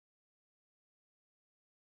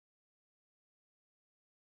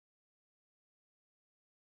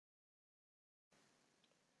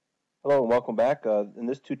Hello and welcome back. In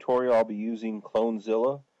this tutorial I'll be using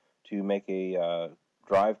Clonezilla to make a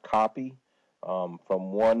drive copy from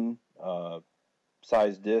one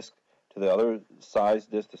size disk to the other size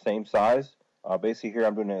disk, the same size. Basically here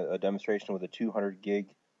I'm doing a demonstration with a 200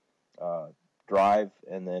 gig drive,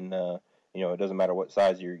 and then it doesn't matter what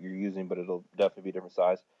size you're using, but it'll definitely be a different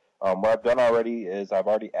size. What I've done already is I've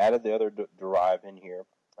already added the other drive in here,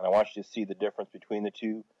 and I want you to see the difference between the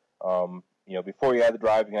two. Before you add the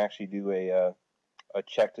drive, you can actually do a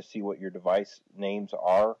check to see what your device names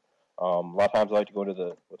are. A lot of times I like to go to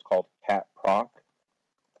the what's called cat proc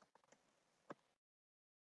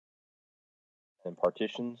and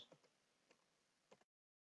partitions,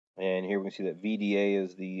 and here we can see that VDA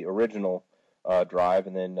is the original drive,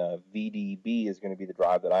 and then VDB is going to be the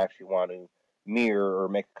drive that I actually want to mirror or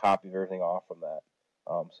make a copy of everything off from that.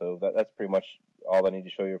 So that's pretty much all I need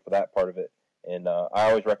to show you for that part of it. And I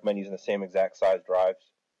always recommend using the same exact size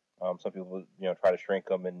drives. Some people try to shrink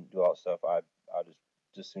them and do all that stuff. I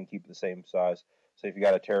just soon keep it the same size. So if you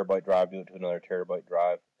got a terabyte drive, do it to another terabyte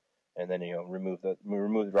drive, and then remove the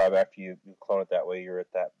drive after you clone it. That way you're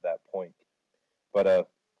at that point. But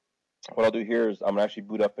what I'll do here is I'm gonna actually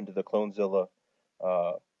boot up into the Clonezilla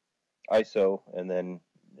ISO and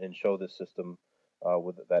show this system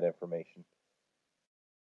with that information.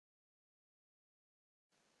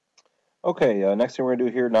 Okay, next thing we're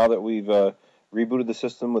gonna do here, now that we've rebooted the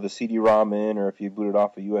system with a CD-ROM in, or if you boot it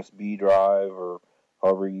off a USB drive, or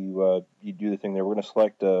however you do the thing there, we're gonna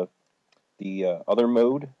select the other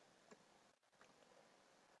mode,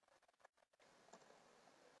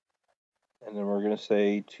 and then we're gonna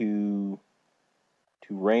say to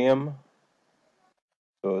RAM.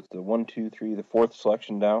 So it's the 1, 2, 3, the fourth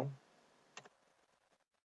selection down.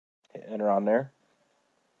 Hit enter on there.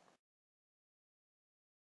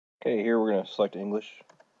 Okay, here we're going to select English.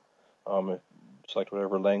 Select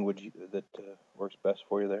whatever language that works best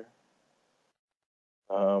for you there.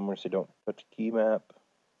 We're going to say don't touch key map.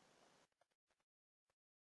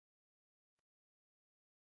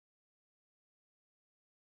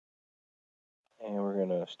 And we're going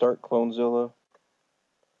to start Clonezilla.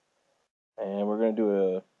 And we're going to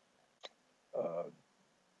do a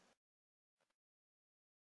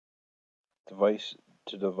device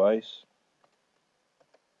to device.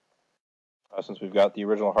 Since we've got the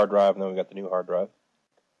original hard drive and then we've got the new hard drive.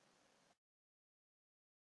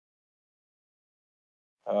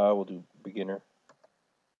 We'll do beginner.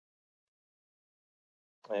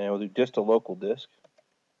 And we'll do just a local disk.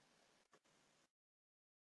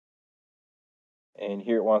 And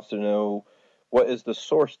here it wants to know what is the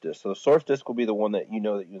source disk. So the source disk will be the one that you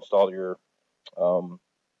install your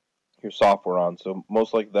software on. So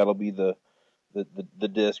most likely that'll be the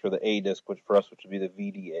disk, or the A disk, which for us would be the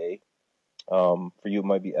VDA. For you it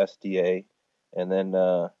might be SDA, and then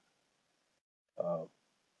we'll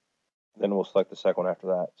select the second one after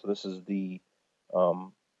that. So this is the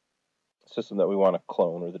system that we want to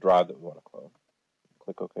clone, or the drive that we want to clone.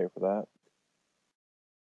 Click OK for that.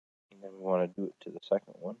 And then we want to do it to the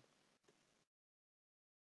second one.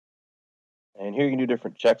 And here you can do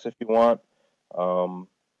different checks if you want.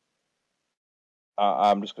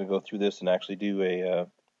 I'm just going to go through this and actually do a,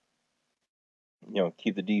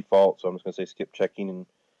 keep the default. So I'm just going to say skip checking and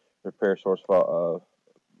repair source file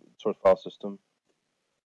system.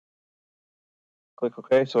 Click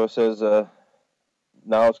OK. So it says now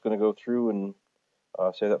it's going to go through and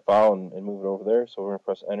save that file and move it over there. So we're going to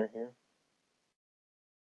press enter here.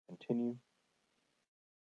 Continue.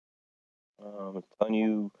 It's telling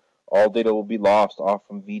you all data will be lost off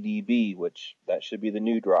from VDB, which that should be the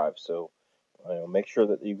new drive. So make sure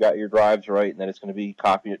that you've got your drives right and that it's going to be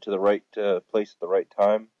copying it to the right place at the right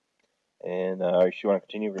time. And if you want to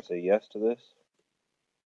continue, we're going to say yes to this.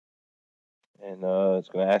 And it's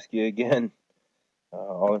going to ask you again.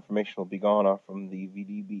 All information will be gone off from the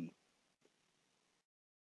VDB.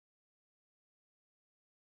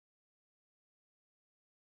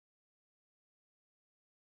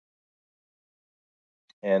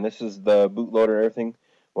 And this is the bootloader and everything.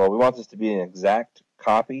 Well, we want this to be an exact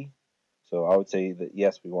copy. So I would say that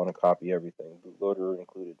yes, we want to copy everything, bootloader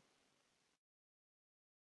included.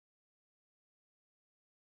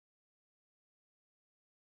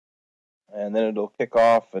 And then it'll kick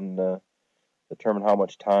off and determine how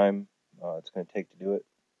much time it's going to take to do it.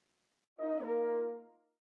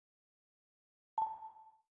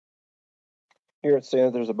 Here it's saying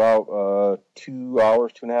that there's about 2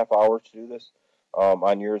 hours, 2.5 hours to do this.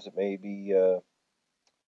 On yours, it may be,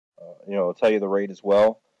 it'll tell you the rate as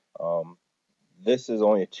well. This is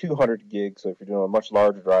only a 200 gig, so if you're doing a much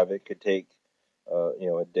larger drive, it could take,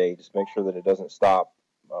 a day. Just make sure that it doesn't stop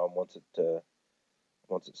once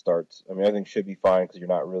once it starts. I mean, everything should be fine because you're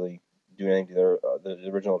not really doing anything to the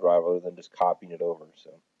original drive other than just copying it over.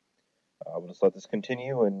 So we'll just let this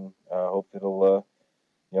continue, and hope it'll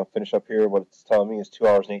finish up here. What it's telling me is 2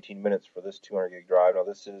 hours and 18 minutes for this 200 gig drive. Now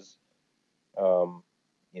this is um,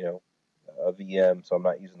 you know a VM, so I'm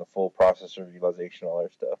not using the full processor utilization, all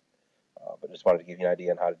that stuff. But just wanted to give you an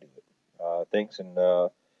idea on how to do it. Thanks, and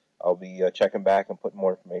I'll be checking back and putting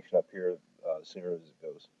more information up here sooner as it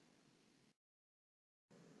goes.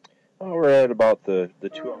 We're at about the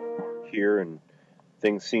 2 hour mark here, and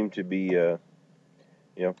things seem to be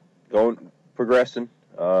going progressing.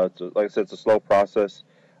 Like I said, it's a slow process.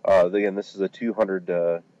 Again, this is a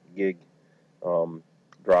 200 gig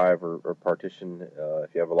drive or partition.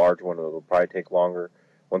 If you have a large one, it'll probably take longer.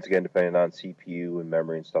 Once again, depending on CPU and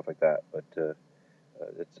memory and stuff like that. But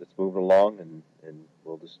it's moving along, and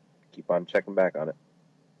we'll just keep on checking back on it.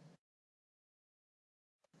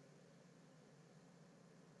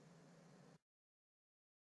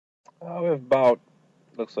 We have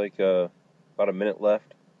looks like about a minute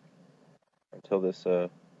left until this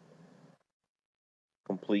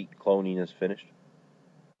complete cloning is finished.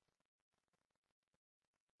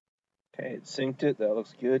 Okay, it synced it. That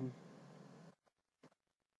looks good.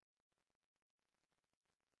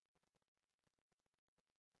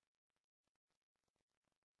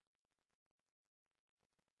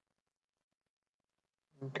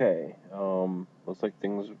 Okay, looks like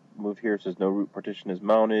things moved here. It says no root partition is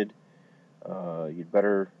mounted. You'd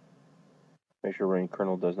better make sure running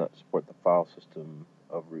kernel does not support the file system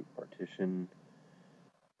of root partition.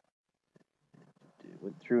 It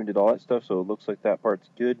went through and did all that stuff, so it looks like that part's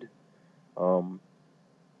good.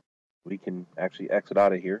 We can actually exit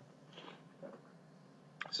out of here.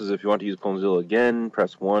 It says if you want to use Clonezilla again,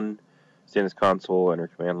 press 1, stay in this console, enter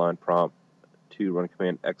command line prompt, 2, run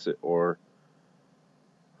command exit or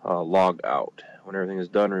logged out. When everything is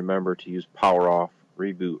done, remember to use power off,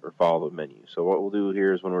 reboot, or follow the menu. So what we'll do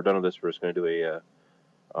here is when we're done with this, we're just going to do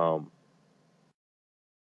a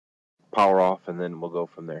power off, and then we'll go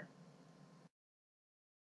from there.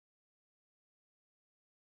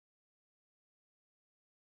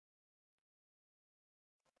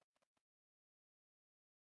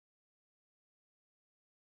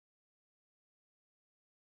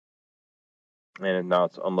 And now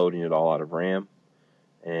it's unloading it all out of RAM,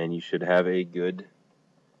 and you should have a good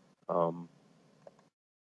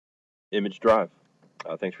image drive.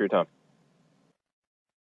 Thanks for your time.